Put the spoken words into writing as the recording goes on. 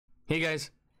Hey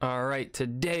guys, alright,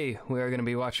 today we are going to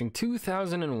be watching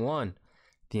 2001,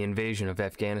 The Invasion of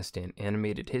Afghanistan,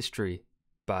 Animated History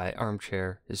by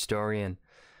Armchair Historian.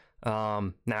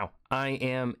 Now, I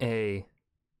am a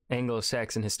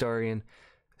Anglo-Saxon historian,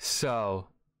 so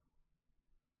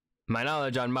my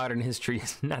knowledge on modern history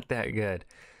is not that good.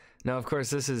 Now, of course,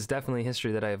 this is definitely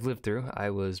history that I have lived through. I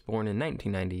was born in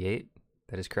 1998,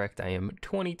 that is correct, I am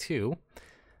 22.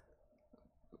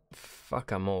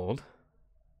 Fuck, I'm old.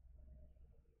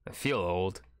 I feel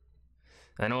old.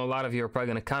 I know a lot of you are probably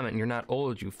gonna comment, "You're not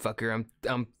old, you fucker.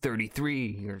 I'm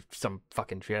 33 or some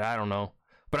fucking shit. I don't know,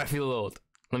 but I feel old.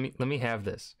 Let me have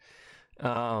this."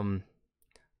 I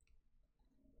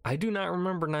do not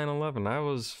remember 9/11. I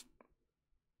was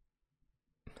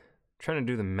trying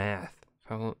to do the math.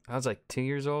 I was like 2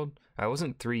 years old. I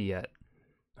wasn't 3 yet.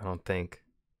 I don't think,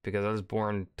 because I was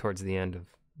born towards the end of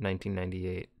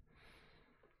 1998.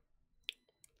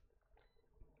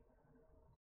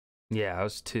 Yeah, I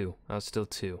was 2. I was still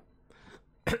 2.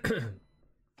 I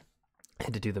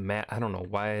had to do the math. I don't know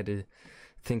why I had to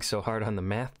think so hard on the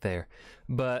math there.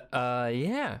 But,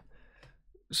 yeah.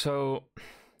 So,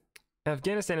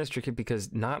 Afghanistan is tricky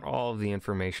because not all of the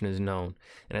information is known.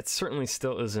 And it certainly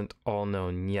still isn't all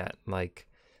known yet. Like,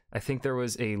 I think there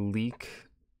was a leak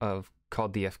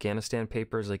called the Afghanistan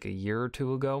Papers like a year or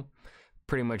two ago,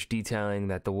 pretty much detailing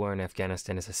that the war in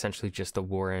Afghanistan is essentially just the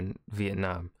war in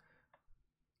Vietnam,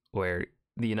 where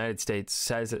the United States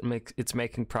says it's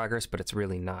making progress, but it's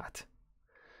really not.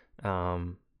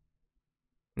 Now,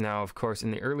 of course,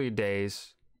 in the early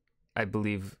days, I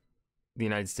believe the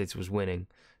United States was winning,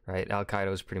 right? Al-Qaeda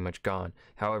was pretty much gone.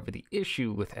 However, the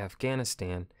issue with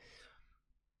Afghanistan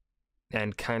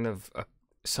and kind of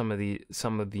some of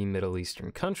the Middle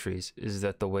Eastern countries is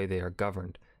that the way they are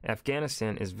governed.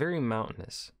 Afghanistan is very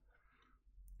mountainous.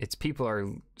 Its people are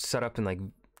set up in like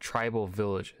tribal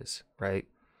villages, right?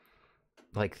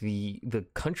 Like the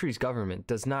country's government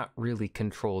does not really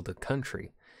control the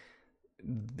country.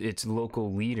 It's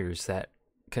local leaders that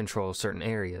control certain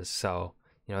areas. So,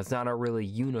 it's not a really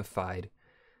unified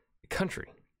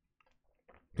country.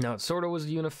 Now, it sort of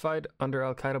was unified under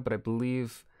Al-Qaeda, but I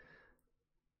believe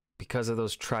because of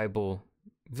those tribal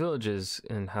villages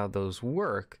and how those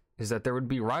work, is that there would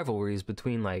be rivalries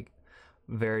between like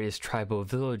various tribal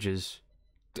villages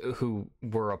who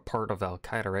were a part of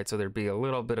Al-Qaeda, right? So there'd be a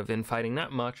little bit of infighting,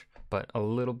 not much, but a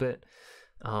little bit.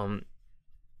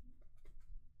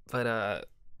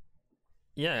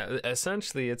 Yeah,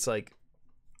 essentially it's like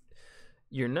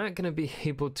you're not going to be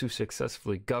able to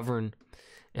successfully govern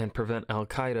and prevent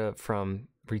Al-Qaeda from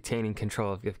retaining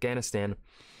control of Afghanistan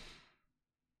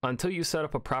until you set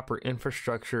up a proper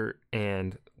infrastructure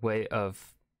and way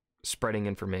of spreading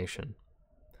information.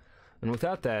 And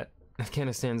without that,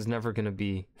 Afghanistan's never going to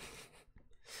be,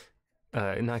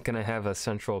 not going to have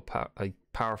a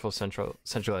powerful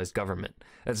centralized government.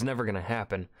 That's never going to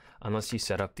happen unless you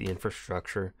set up the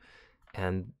infrastructure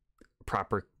and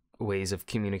proper ways of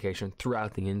communication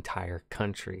throughout the entire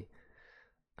country,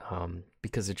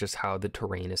 because it's just how the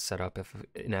terrain is set up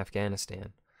in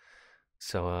Afghanistan.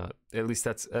 So at least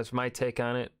that's my take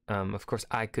on it. Of course,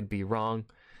 I could be wrong.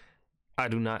 I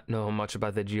do not know much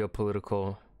about the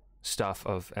geopolitical stuff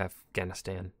of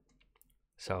Afghanistan.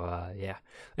 So yeah.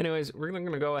 Anyways, we're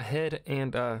gonna go ahead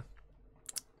and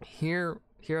hear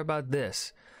about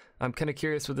this. I'm kind of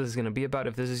curious what this is gonna be about.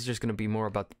 If this is just gonna be more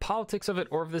about the politics of it,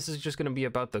 or if this is just gonna be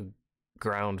about the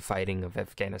ground fighting of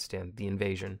Afghanistan, the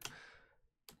invasion.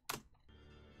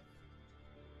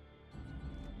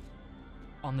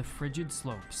 On the frigid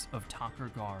slopes of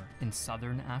Takur Ghar in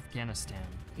southern Afghanistan,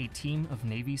 a team of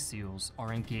Navy SEALs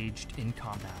are engaged in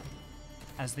combat.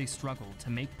 As they struggle to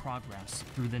make progress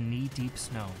through the knee-deep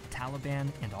snow,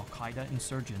 Taliban and Al-Qaeda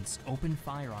insurgents open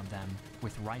fire on them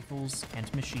with rifles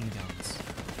and machine guns.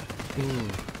 Ooh,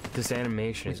 this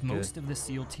animation is good. With most of the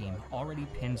SEAL team already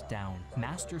pinned down,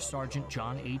 Master Sergeant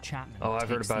John A. Chapman I've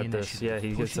heard about this. Yeah,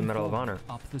 he gets the Medal of Honor.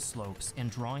 Up the slopes and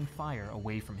drawing fire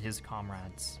away from his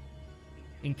comrades.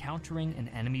 Encountering an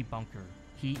enemy bunker,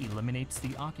 he eliminates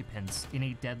the occupants in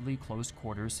a deadly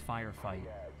close-quarters firefight.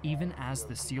 Even as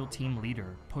the SEAL team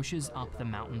leader pushes up the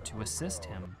mountain to assist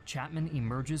him, Chapman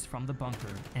emerges from the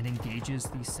bunker and engages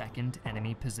the second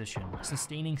enemy position,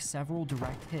 sustaining several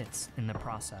direct hits in the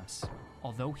process.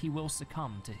 Although he will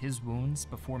succumb to his wounds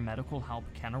before medical help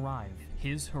can arrive,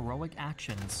 his heroic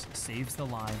actions saves the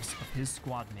lives of his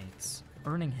squad mates,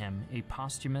 earning him a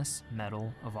posthumous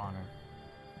Medal of Honor.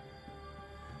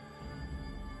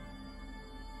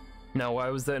 Now, why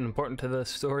was that important to the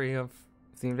story of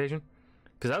the invasion?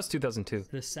 Because that was 2002.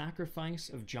 The sacrifice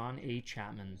of John A.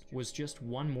 Chapman was just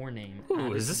one more name.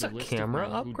 Ooh, is this a camera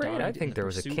upgrade? I think there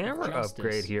was a camera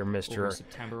upgrade here,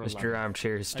 Mr.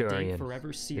 Armchair Historian.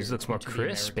 This looks more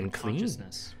crisp and clean.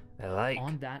 I like.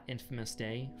 On that infamous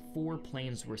day, 4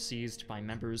 planes were seized by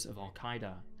members of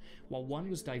Al-Qaeda. While one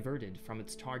was diverted from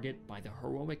its target by the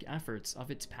heroic efforts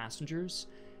of its passengers,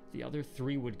 the other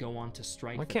 3 would go on to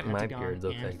strike the Pentagon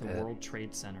and the World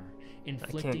Trade Center,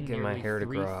 inflicting nearly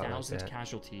 3,000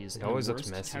 casualties in the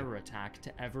worst terror attack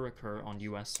to ever occur on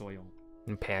U.S. soil.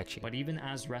 And patchy. But even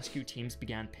as rescue teams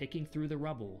began picking through the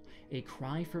rubble, a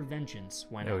cry for vengeance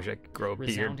went out,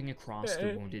 resounding across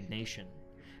the wounded nation.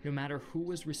 No matter who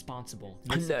was responsible,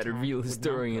 I'm not a real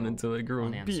historian until I grow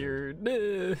a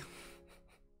beard.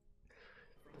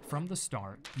 From the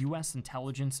start, U.S.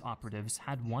 intelligence operatives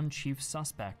had one chief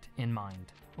suspect in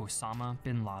mind: Osama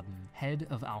bin Laden, head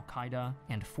of Al-Qaeda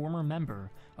and former member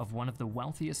of one of the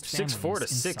wealthiest families 6'4" to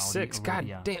in 6'6". Saudi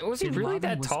Arabia. God damn, was he really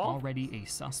that tall? Was already a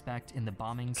suspect in the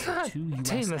bombings of 2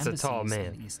 U.S. embassies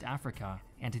in East Africa,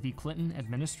 and the Clinton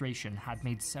administration had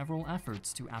made several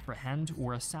efforts to apprehend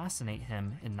or assassinate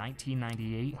him in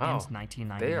 1998 and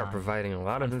 1999. They are providing a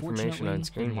lot of information on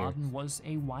screen bin here. Laden was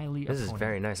a wily This is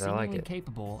very nice. I like it.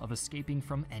 Capable of escaping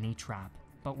from any trap.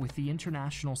 But with the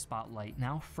international spotlight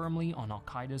now firmly on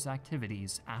Al-Qaeda's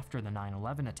activities after the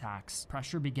 9/11 attacks,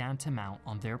 pressure began to mount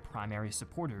on their primary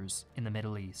supporters in the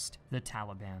Middle East, the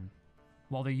Taliban.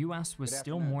 While the U.S. was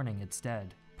still mourning its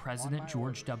dead, President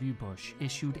George W. Bush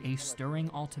issued a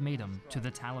stirring ultimatum to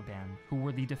the Taliban, who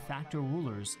were the de facto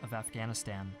rulers of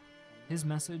Afghanistan. His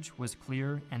message was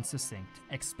clear and succinct: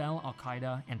 expel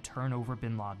Al-Qaeda and turn over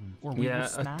bin Laden, or we will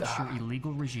smash your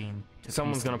illegal regime to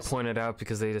Someone's going to point it out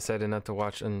because they decided not to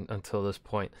watch until this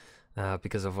point,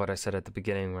 because of what I said at the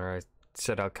beginning where I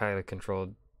said Al-Qaeda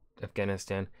controlled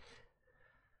Afghanistan.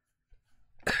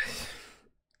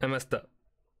 I messed up.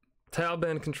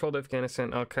 Taliban controlled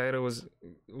Afghanistan. Al-Qaeda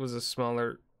was a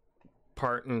smaller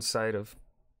part inside of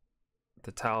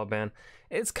the Taliban.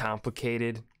 It's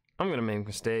complicated. I'm going to make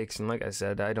mistakes, and like I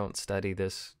said, I don't study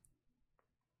this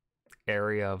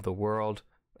area of the world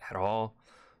at all,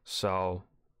 so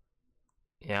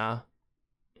yeah,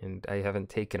 and I haven't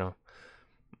taken a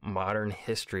modern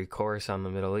history course on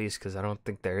the Middle East because I don't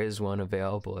think there is one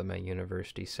available at my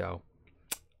university, so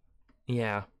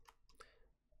yeah,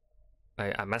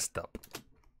 I messed up.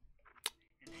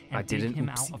 And I didn't him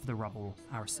out of the rubble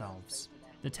ourselves.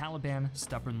 The Taliban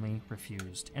stubbornly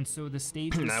refused, and so the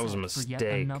stage was set for yet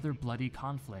another bloody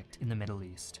conflict in the Middle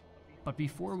East. But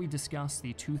before we discuss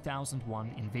the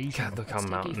 2001 invasion, let's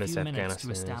take a few minutes to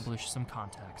establish some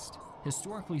context.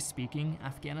 Historically speaking,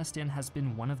 Afghanistan has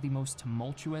been one of the most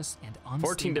tumultuous and unstable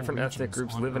 14 different ethnic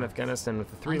groups live in Afghanistan, with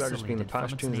the 3 largest being the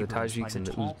Pashtuns, the Tajiks, and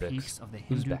the Uzbeks. Of the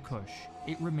Hindu Kush,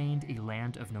 it remained a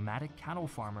land of nomadic cattle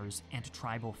farmers and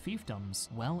tribal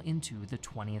fiefdoms well into the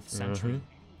 20th century.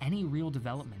 Any real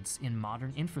developments in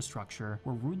modern infrastructure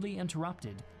were rudely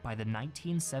interrupted by the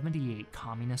 1978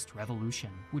 Communist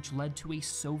Revolution, which led to a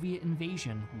Soviet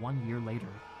invasion 1 year later.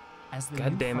 As the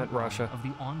new frontline of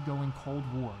the ongoing Cold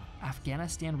War,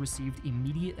 Afghanistan received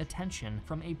immediate attention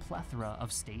from a plethora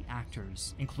of state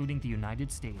actors, including the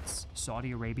United States, Saudi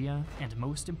Arabia, and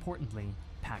most importantly,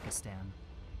 Pakistan.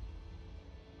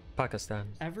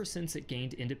 Ever since it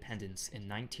gained independence in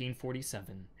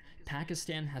 1947,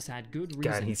 Pakistan has had good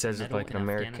reason to meddle in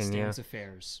Afghanistan's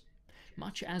affairs.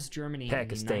 Much as Germany in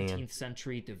the 19th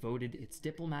century devoted its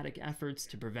diplomatic efforts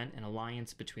to prevent an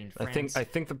alliance between France... I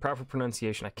think the proper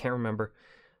pronunciation, I can't remember.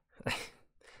 I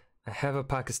have a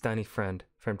Pakistani friend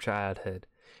from childhood,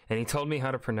 and he told me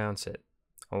how to pronounce it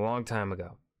a long time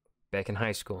ago, back in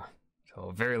high school. So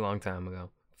a very long time ago,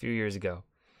 a few years ago.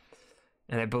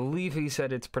 And I believe he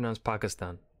said it's pronounced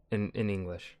Pakistan in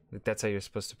English. That's how you're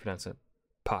supposed to pronounce it.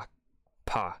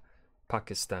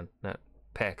 Pakistan, not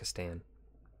Pakistan.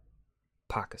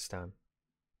 Pakistan.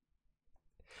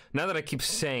 Now that I keep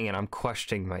saying it, I'm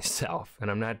questioning myself, and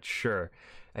I'm not sure.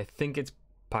 I think it's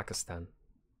Pakistan.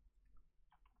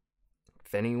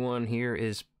 If anyone here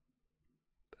is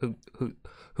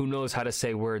who knows how to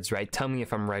say words right, tell me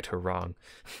if I'm right or wrong,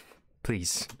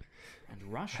 please. And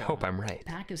Russia, I hope I'm right.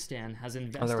 Pakistan has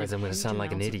invested Otherwise, I'm going to sound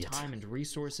like an idiot. Time and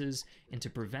resources into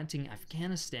preventing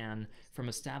Afghanistan from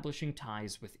establishing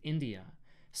ties with India.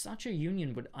 Such a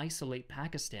union would isolate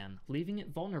Pakistan, leaving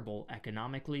it vulnerable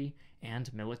economically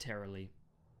and militarily.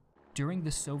 During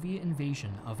the Soviet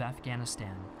invasion of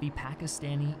Afghanistan, the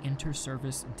Pakistani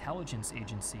Inter-Service Intelligence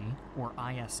Agency, or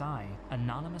ISI,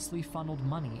 anonymously funneled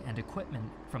money and equipment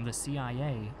from the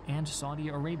CIA and Saudi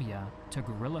Arabia to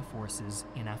guerrilla forces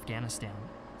in Afghanistan.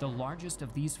 The largest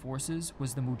of these forces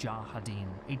was the Mujahideen,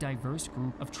 a diverse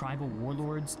group of tribal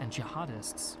warlords and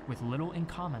jihadists with little in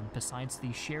common besides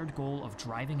the shared goal of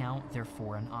driving out their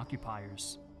foreign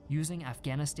occupiers. Using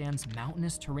Afghanistan's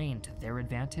mountainous terrain to their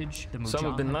advantage, the Mujahideen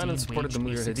Osama bin Laden supported the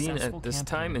waged a Mujahideen successful at this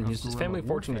campaign time and of used his guerrilla family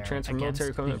fortune to warfare transfer military against the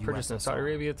equipment purchased in Saudi USSR.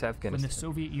 Arabia to When Afghanistan. the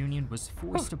Soviet Union was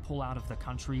forced to pull out of the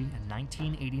country in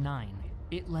 1989,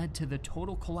 it led to the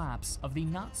total collapse of the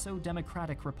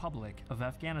not-so-democratic Republic of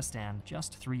Afghanistan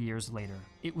just 3 years later.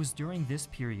 It was during this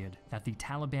period that the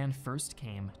Taliban first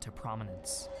came to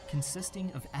prominence.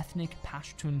 Consisting of ethnic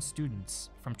Pashtun students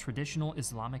from traditional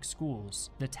Islamic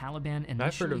schools, the Taliban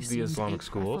I've heard initially of the Islamic seemed a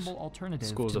schools, preferable alternative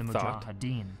schools to the of thought,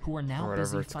 Mujahideen, who are now or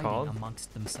whatever busy it's fighting called.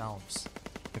 amongst themselves.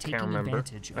 I Taking can't remember.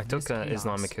 advantage of I took this an chaos,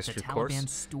 Islamic history the course, Taliban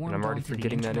stormed and I'm already onto the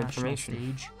forgetting that international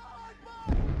information. stage.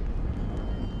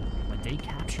 They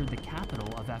captured the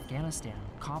capital of Afghanistan,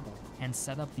 Kabul, and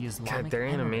set up the Islamic their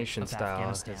Emirate animation of style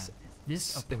Afghanistan. has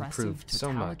This oppressive improved so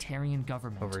much totalitarian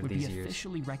government over would these be years.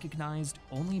 officially recognized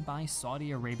only by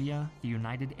Saudi Arabia, the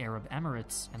United Arab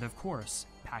Emirates, and of course,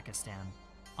 Pakistan.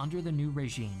 Under the new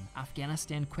regime,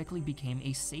 Afghanistan quickly became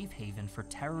a safe haven for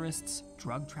terrorists,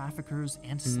 drug traffickers,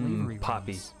 and slavery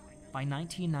poppy. rings. By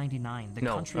 1999, the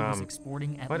No, country was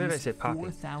exporting at why did I least say poppy?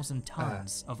 4,000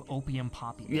 tons of opium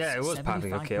poppies. Yeah, it was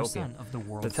poppy. Okay, 75% opium. of the The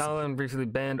world's Taliban briefly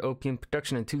banned opium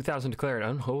production in 2000, declared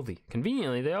unholy.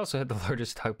 Conveniently, they also had the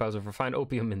largest stockpiles of refined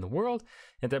opium in the world.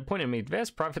 At that point, it made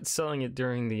vast profits selling it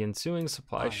during the ensuing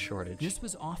supply shortage. This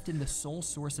was often the sole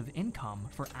source of income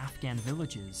for Afghan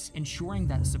villages, ensuring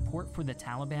that support for the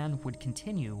Taliban would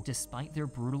continue despite their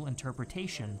brutal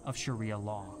interpretation of Sharia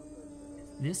law.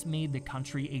 This made the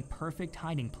country a perfect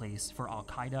hiding place for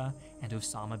Al-Qaeda and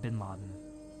Osama bin Laden.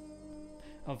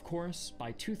 Of course,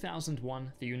 by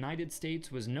 2001, the United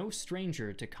States was no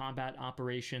stranger to combat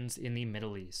operations in the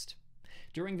Middle East.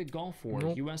 During the Gulf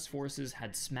War, U.S. forces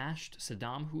had smashed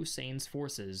Saddam Hussein's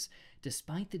forces,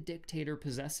 despite the dictator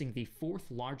possessing the fourth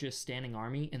largest standing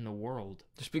army in the world.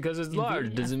 Just because it's large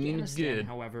Invading doesn't mean it's Afghanistan, good.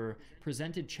 However,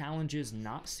 presented challenges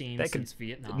not seen That could- since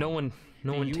Vietnam. No one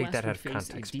The take US that out would of face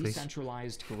context, a please.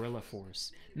 decentralized guerrilla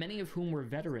force, many of whom were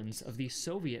veterans of the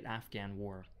Soviet Afghan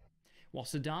War. While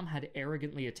Saddam had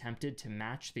arrogantly attempted to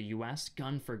match the US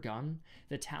gun for gun,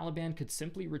 the Taliban could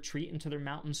simply retreat into their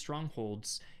mountain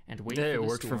strongholds and wait Yeah, for it the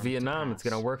worked for storm to Vietnam. It's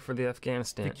pass. gonna work for the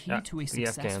Afghanistan. The key to a the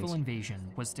successful Afghans.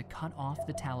 invasion was to cut off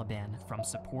the Taliban from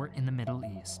support in the Middle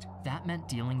East. That meant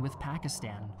dealing with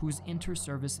Pakistan, whose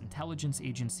inter-service intelligence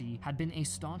agency had been a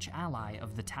staunch ally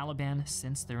of the Taliban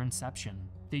since their inception.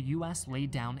 The US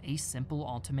laid down a simple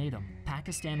ultimatum.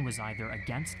 Pakistan was either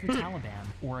against the Taliban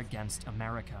or against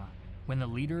America. When the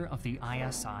leader of the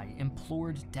ISI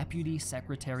implored Deputy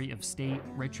Secretary of State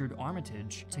Richard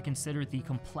Armitage to consider the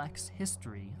complex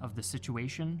history of the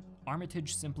situation,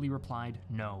 Armitage simply replied,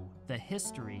 "No, the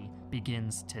history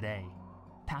begins today."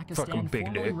 Pakistan Fucking big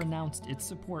formally dick. renounced its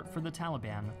support for the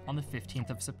Taliban on the 15th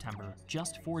of September,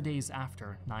 just 4 days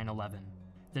after 9/11.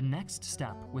 The next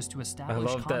step was to establish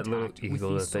love that little contact with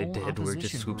eagle the that they sole did where it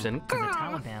just opposition swoops group in. to the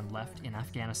Taliban left in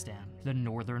Afghanistan, the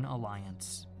Northern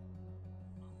Alliance.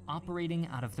 Operating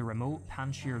out of the remote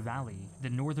Panjshir Valley, the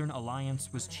Northern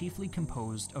Alliance was chiefly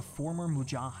composed of former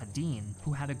Mujahideen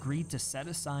who had agreed to set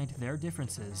aside their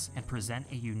differences and present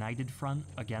a united front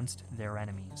against their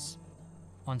enemies.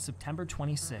 On September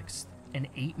 26th, an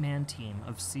 8-man team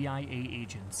of CIA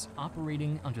agents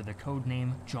operating under the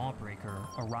codename Jawbreaker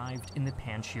arrived in the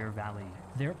Panjshir Valley.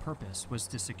 Their purpose was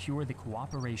to secure the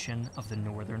cooperation of the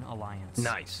Northern Alliance.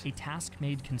 Nice. A task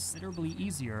made considerably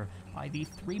easier by the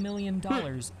 $3 million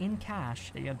in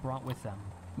cash they had brought with them.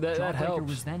 That Jawbreaker helps.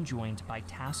 was then joined by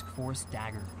Task Force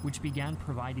Dagger, which began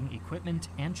providing equipment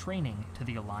and training to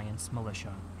the Alliance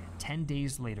militia. 10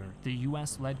 days later, the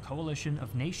US-led coalition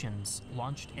of nations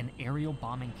launched an aerial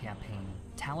bombing campaign.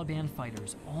 Taliban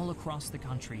fighters all across the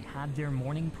country had their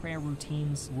morning prayer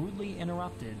routines rudely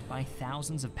interrupted by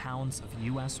thousands of pounds of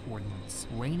US ordnance,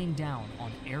 raining down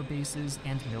on air bases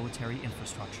and military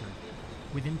infrastructure.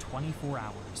 Within 24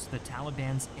 hours, the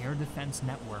Taliban's air defense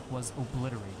network was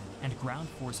obliterated, and ground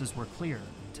forces were cleared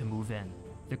to move in.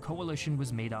 The coalition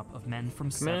was made up of men from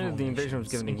several of the invasion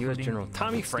was nations, given to U.S. including General the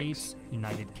Tommy United Franks. States,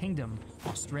 United Kingdom,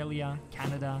 Australia,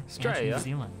 Canada, and Australia. New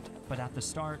Zealand. But at the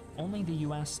start, only the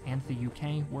US and the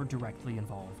UK were directly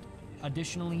involved.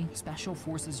 Additionally, Special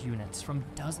Forces units from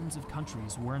dozens of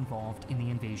countries were involved in the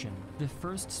invasion. The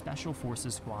first Special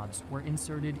Forces squads were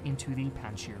inserted into the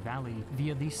Panjshir Valley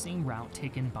via the same route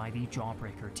taken by the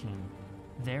Jawbreaker team.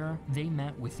 There, they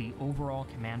met with the overall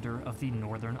commander of the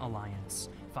Northern Alliance,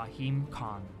 Fahim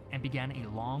Khan, and began a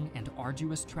long and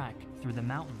arduous trek through the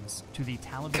mountains to the God, I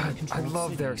Taliban-controlled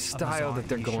love city their of style that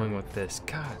they're Mazar-e going Sharif. with this.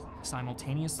 God.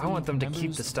 Simultaneously, I want them to keep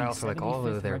members the of style for like all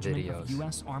of 75th their Regiment videos. of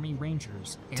U.S. Army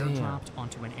Rangers airdropped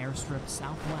onto an airstrip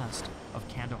southwest of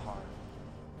Kandahar.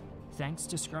 Thanks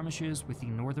to skirmishes with the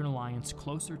Northern Alliance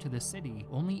closer to the city,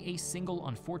 only a single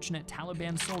unfortunate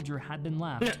Taliban soldier had been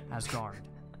left as guard.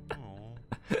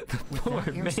 With Poor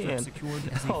that airstrip man. secured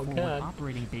as a Oh, forward God.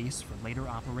 operating base for later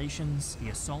operations, the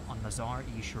assault on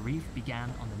Mazar-e-Sharif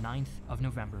began on the 9th of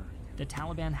November. The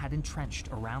Taliban had entrenched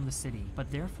around the city,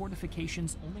 but their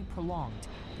fortifications only prolonged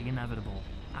the inevitable.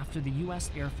 After the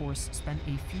U.S. Air Force spent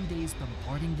a few days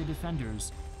bombarding the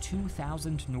defenders,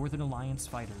 2,000 Northern Alliance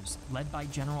fighters, led by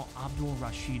General Abdul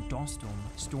Rashid Dostum,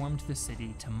 stormed the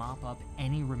city to mop up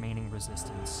any remaining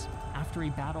resistance. After a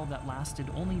battle that lasted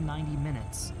only 90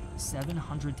 minutes,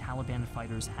 700 Taliban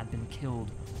fighters had been killed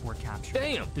or captured.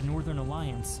 Damn! The Northern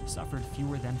Alliance suffered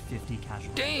fewer than 50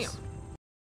 casualties. Damn!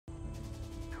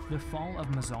 The fall of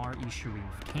Mazar-e-Sharif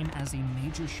came as a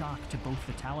major shock to both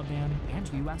the Taliban and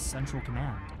U.S. Central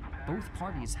Command. Both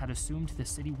parties had assumed the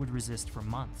city would resist for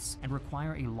months and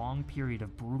require a long period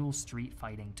of brutal street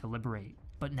fighting to liberate.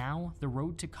 But now, the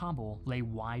road to Kabul lay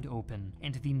wide open,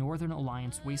 and the Northern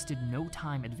Alliance wasted no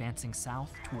time advancing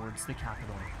south towards the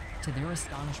capital. To their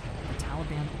astonishment, the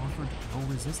Taliban offered no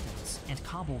resistance, and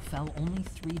Kabul fell only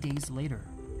 3 days later.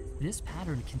 This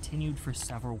pattern continued for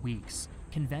several weeks.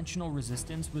 Conventional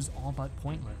resistance was all but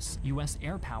pointless. U.S.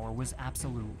 air power was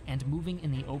absolute, and moving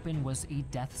in the open was a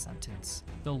death sentence.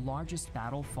 The largest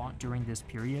battle fought during this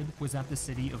period was at the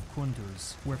city of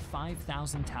Kunduz, where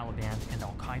 5,000 Taliban and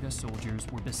al-Qaeda soldiers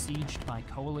were besieged by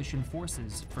coalition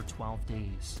forces for 12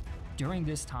 days. During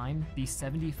this time, the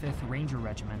 75th Ranger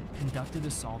Regiment conducted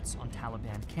assaults on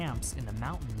Taliban camps in the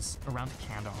mountains around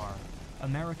Kandahar.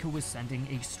 America was sending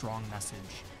a strong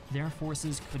message. Their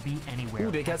forces could be anywhere.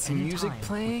 Ooh, they got at some any music time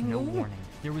playing? with no Ooh. warning.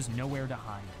 There was nowhere to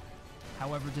hide.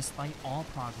 However, despite all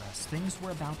progress, things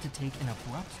were about to take an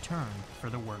abrupt turn for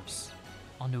the worse.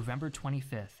 On November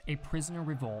 25th, a prisoner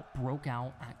revolt broke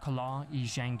out at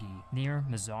Kala-e-Jangi near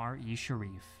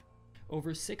Mazar-e-Sharif.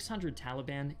 Over 600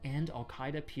 Taliban and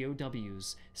al-Qaeda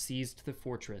POWs seized the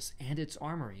fortress and its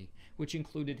armory, which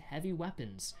included heavy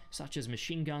weapons such as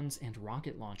machine guns and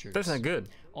rocket launchers. That's not good.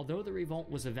 Although the revolt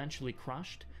was eventually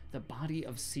crushed, the body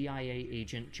of CIA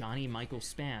agent Johnny Michael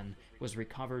Spann was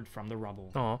recovered from the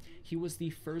rubble. Aw. He was the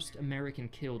first American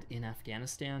killed in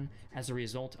Afghanistan as a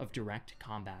result of direct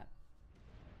combat.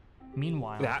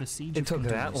 Meanwhile, the siege It of took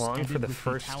that Kunduz long for ended the with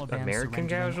first Taliban American surrendering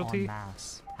casualty? en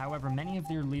masse. However, many of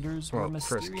their leaders were Well,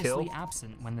 first mysteriously kill?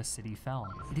 absent when the city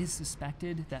fell. It is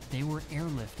suspected that they were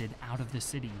airlifted out of the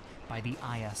city by the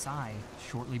ISI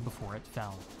shortly before it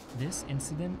fell. This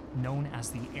incident, known as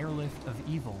the Airlift of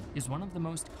Evil, is one of the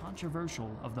most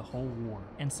controversial of the whole war,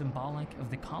 and symbolic of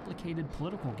the complicated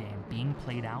political game being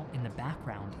played out in the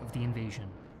background of the invasion.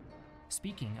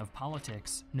 Speaking of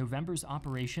politics, November's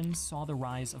operations saw the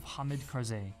rise of Hamid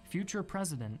Karzai, future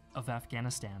president of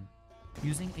Afghanistan.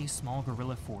 Using a small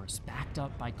guerrilla force backed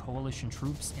up by coalition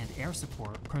troops and air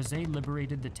support, Karzai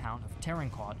liberated the town of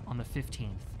Tarankot on the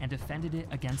 15th and defended it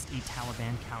against a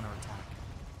Taliban counterattack.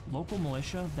 Local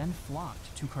militia then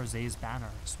flocked to Karzai's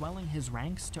banner, swelling his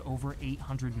ranks to over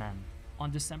 800 men.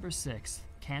 On December 6th,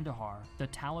 Kandahar, the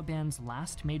Taliban's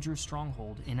last major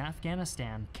stronghold in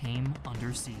Afghanistan, came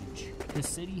under siege. The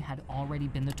city had already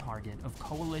been the target of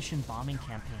coalition bombing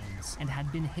campaigns and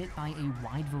had been hit by a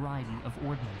wide variety of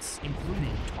ordnance,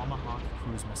 including Tomahawk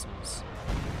cruise missiles.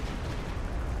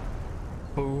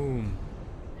 Boom.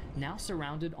 Now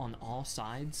surrounded on all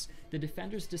sides, the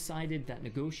defenders decided that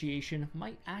negotiation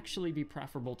might actually be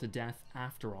preferable to death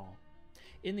after all.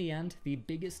 In the end, the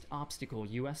biggest obstacle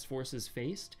U.S. forces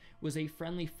faced was a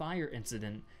friendly fire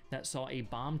incident that saw a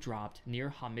bomb dropped near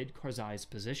Hamid Karzai's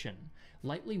position,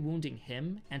 lightly wounding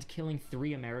him and killing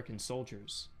 3 American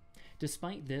soldiers.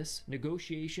 Despite this,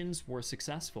 negotiations were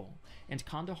successful, and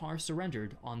Kandahar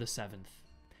surrendered on the 7th.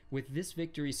 With this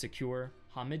victory secure,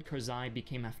 Hamid Karzai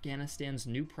became Afghanistan's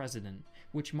new president,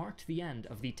 which marked the end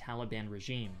of the Taliban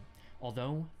regime,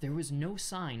 although there was no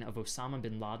sign of Osama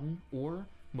bin Laden or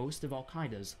most of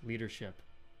al-Qaeda's leadership.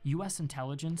 U.S.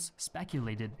 intelligence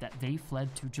speculated that they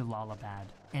fled to Jalalabad,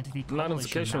 and the The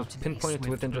notification was mounted a pinpointed to swift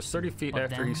within just 30 pursuit. feet But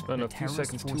after then he spent the a few terrorist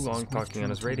seconds too forces long talking on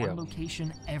his withdrew to radio. one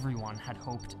location everyone had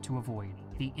hoped to avoid,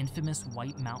 the infamous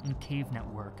White Mountain Cave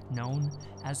Network known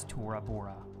as Tora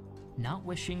Bora. Not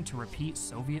wishing to repeat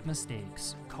Soviet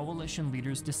mistakes, coalition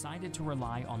leaders decided to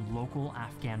rely on local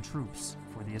Afghan troops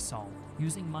for the assault.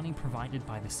 Using money provided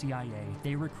by the CIA,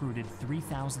 they recruited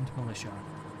 3,000 militia.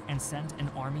 and sent an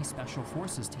Army Special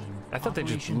Forces team, I thought they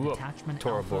just Operation blew up Detachment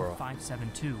Tora Alpha Bora.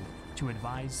 572, to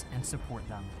advise and support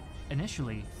them.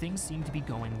 Initially, things seemed to be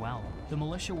going well. The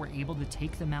militia were able to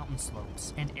take the mountain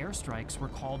slopes, and airstrikes were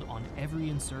called on every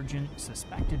insurgent,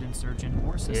 suspected insurgent,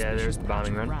 or suspicious there's the patch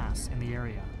bombing of run. grass in the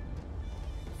area.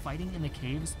 Fighting in the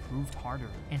caves proved harder,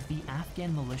 and the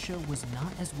Afghan militia was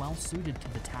not as well suited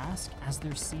to the task as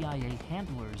their CIA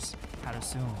handlers had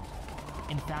assumed.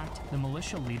 In fact, the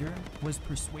militia leader was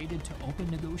persuaded to open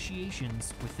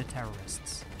negotiations with the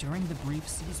terrorists. During the brief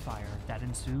ceasefire that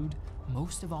ensued,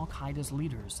 most of al-Qaeda's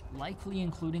leaders, likely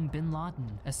including bin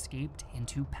Laden, escaped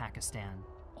into Pakistan.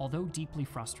 Although deeply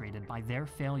frustrated by their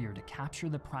failure to capture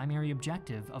the primary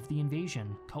objective of the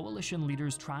invasion, coalition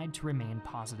leaders tried to remain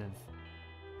positive.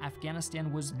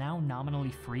 Afghanistan was now nominally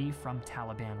free from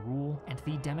Taliban rule, and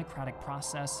the democratic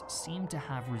process seemed to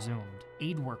have resumed.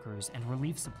 Aid workers and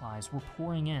relief supplies were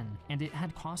pouring in, and it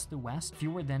had cost the West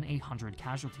fewer than 100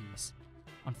 casualties.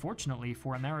 Unfortunately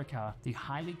for America, the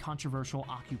highly controversial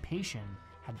occupation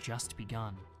had just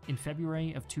begun. In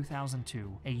February of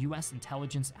 2002, a U.S.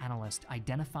 intelligence analyst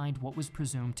identified what was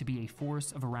presumed to be a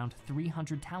force of around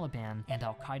 300 Taliban and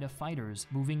al-Qaeda fighters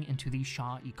moving into the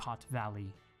Shah-e-Khat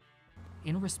Valley.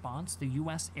 In response, the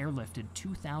U.S. airlifted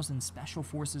 2,000 Special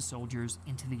Forces soldiers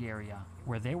into the area,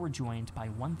 where they were joined by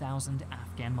 1,000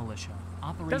 Afghan militia.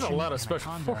 There's a Operation lot of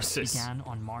Special Anaconda Forces. began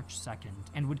on March 2nd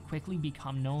and would quickly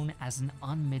become known as an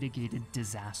unmitigated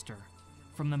disaster.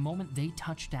 From the moment they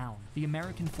touched down, the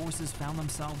American forces found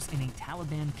themselves in a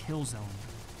Taliban kill zone.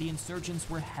 The insurgents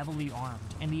were heavily armed,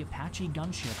 and the Apache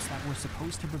gunships that were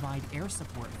supposed to provide air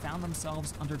support found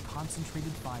themselves under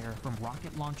concentrated fire from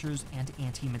rocket launchers and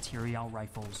anti-materiel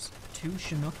rifles. 2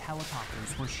 Chinook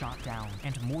helicopters were shot down,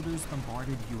 and mortars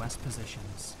bombarded U.S.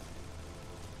 positions.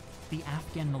 The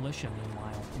Afghan militia,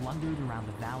 meanwhile, blundered around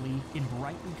the valley in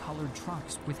brightly colored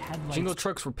trucks with headlights Jingle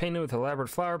trucks were painted with elaborate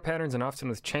flower patterns and often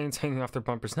with chains hanging off their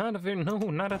bumpers. Not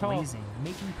at all. blazing,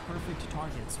 making perfect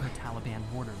targets for Taliban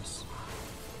mortars.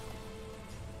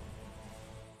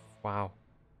 Wow.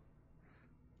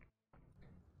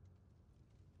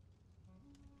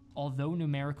 Although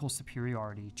numerical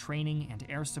superiority, training, and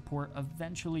air support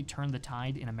eventually turned the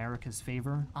tide in America's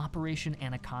favor, Operation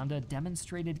Anaconda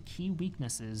demonstrated key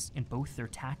weaknesses in both their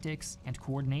tactics and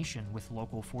coordination with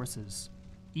local forces.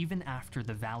 Even after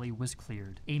the valley was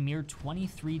cleared, a mere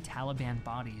 23 Taliban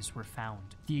bodies were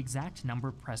found. The exact number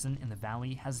present in the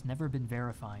valley has never been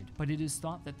verified, but it is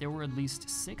thought that there were at least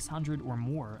 600 or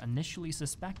more initially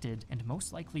suspected and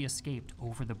most likely escaped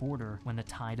over the border when the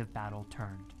tide of battle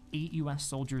turned. 8 U.S.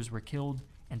 soldiers were killed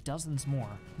and dozens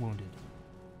more wounded.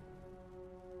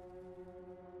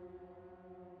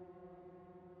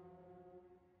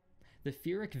 The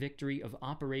Pyrrhic victory of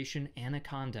Operation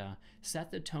Anaconda set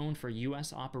the tone for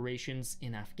U.S. operations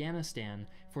in Afghanistan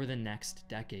for the next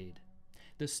decade.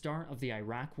 The start of the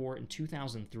Iraq War in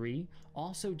 2003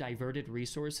 also diverted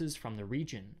resources from the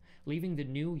region, leaving the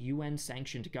new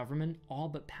UN-sanctioned government all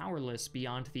but powerless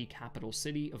beyond the capital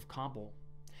city of Kabul.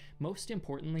 Most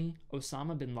importantly,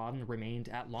 Osama bin Laden remained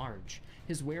at large,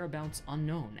 his whereabouts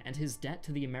unknown and his debt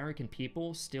to the American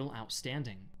people still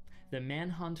outstanding. The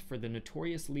manhunt for the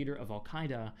notorious leader of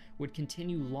al-Qaeda would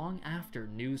continue long after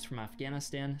news from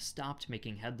Afghanistan stopped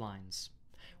making headlines.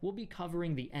 We'll be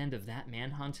covering the end of that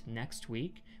manhunt next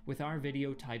week with our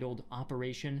video titled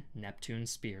Operation Neptune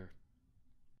Spear.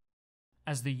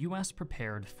 As the US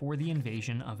prepared for the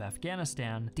invasion of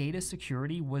Afghanistan, data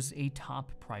security was a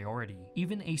top priority.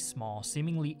 Even a small,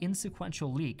 seemingly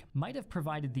inconsequential leak might have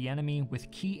provided the enemy with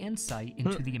key insight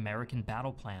into the American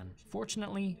battle plan.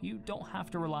 Fortunately, you don't have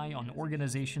to rely on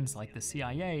organizations like the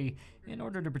CIA in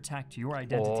order to protect your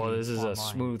identity. Oh, this is online. a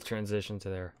smooth transition to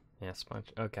there. Yeah,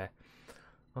 sponge. Okay.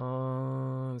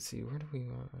 Let's see. Where do we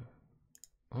want?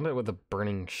 I'll do it with a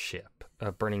burning ship,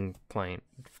 a burning plane,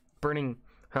 burning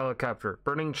helicopter,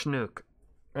 burning Chinook.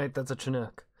 Right, that's a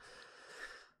Chinook.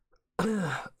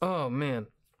 Oh man,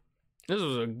 this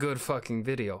was a good fucking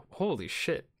video. Holy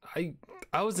shit! I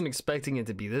wasn't expecting it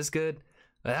to be this good.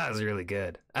 That was really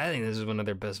good. I think this is one of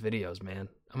their best videos, man.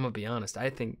 I'm gonna be honest. I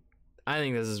think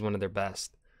this is one of their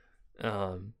best.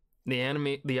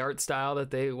 The art style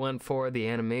that they went for, the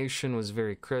animation was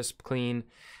very crisp, clean.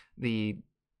 The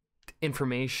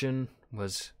information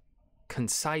was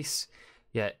concise,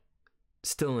 yet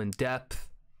still in depth.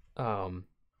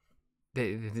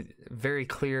 Very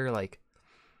clear, like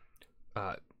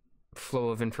flow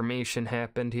of information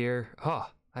happened here.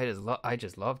 Oh, I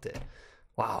just loved it.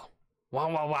 Wow.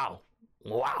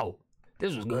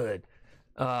 This was good.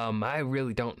 I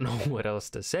really don't know what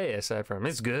else to say aside from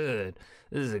it's good.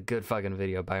 This is a good fucking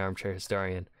video by Armchair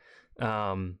Historian.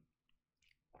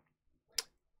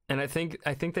 And I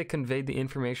think they conveyed the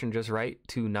information just right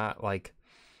to not like.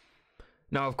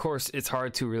 Now, of course, it's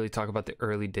hard to really talk about the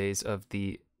early days of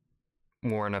the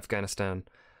war in Afghanistan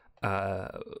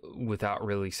without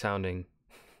really sounding,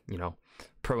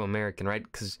 pro-American, right?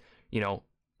 Because,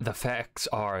 the facts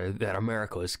are that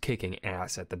America was kicking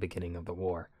ass at the beginning of the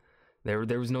war.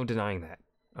 There was no denying that.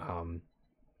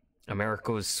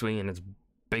 America was swinging its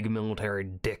big military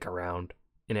dick around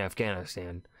in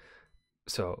Afghanistan.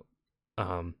 So,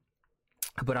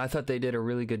 but I thought they did a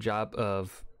really good job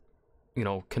of,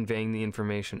 conveying the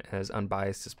information as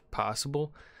unbiased as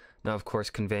possible. Now, of course,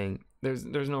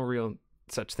 there's no real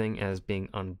such thing as being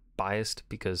unbiased,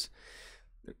 because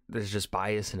there's just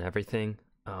bias in everything.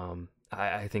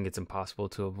 I think it's impossible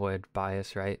to avoid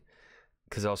bias, right?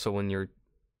 Because also when you're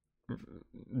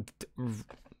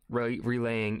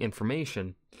relaying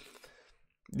information,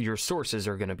 your sources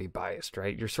are going to be biased,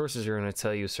 right? Your sources are going to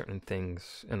tell you certain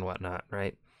things and whatnot,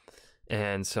 right?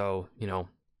 And so,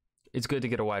 it's good to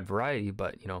get a wide variety,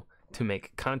 but, to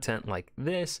make content like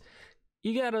this,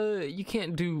 you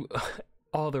can't do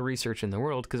all the research in the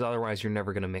world, because otherwise you're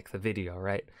never going to make the video,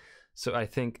 right? So I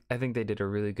think they did a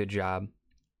really good job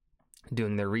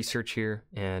doing their research here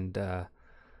and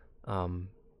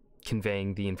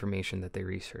conveying the information that they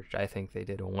researched. I think they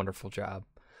did a wonderful job.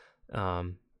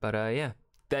 Yeah,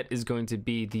 that is going to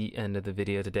be the end of the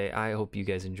video today. I hope you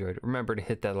guys enjoyed it. Remember to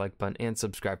hit that like button and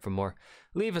subscribe for more.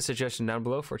 Leave a suggestion down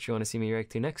below for what you want to see me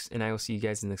react to next, and I will see you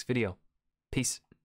guys in the next video. Peace.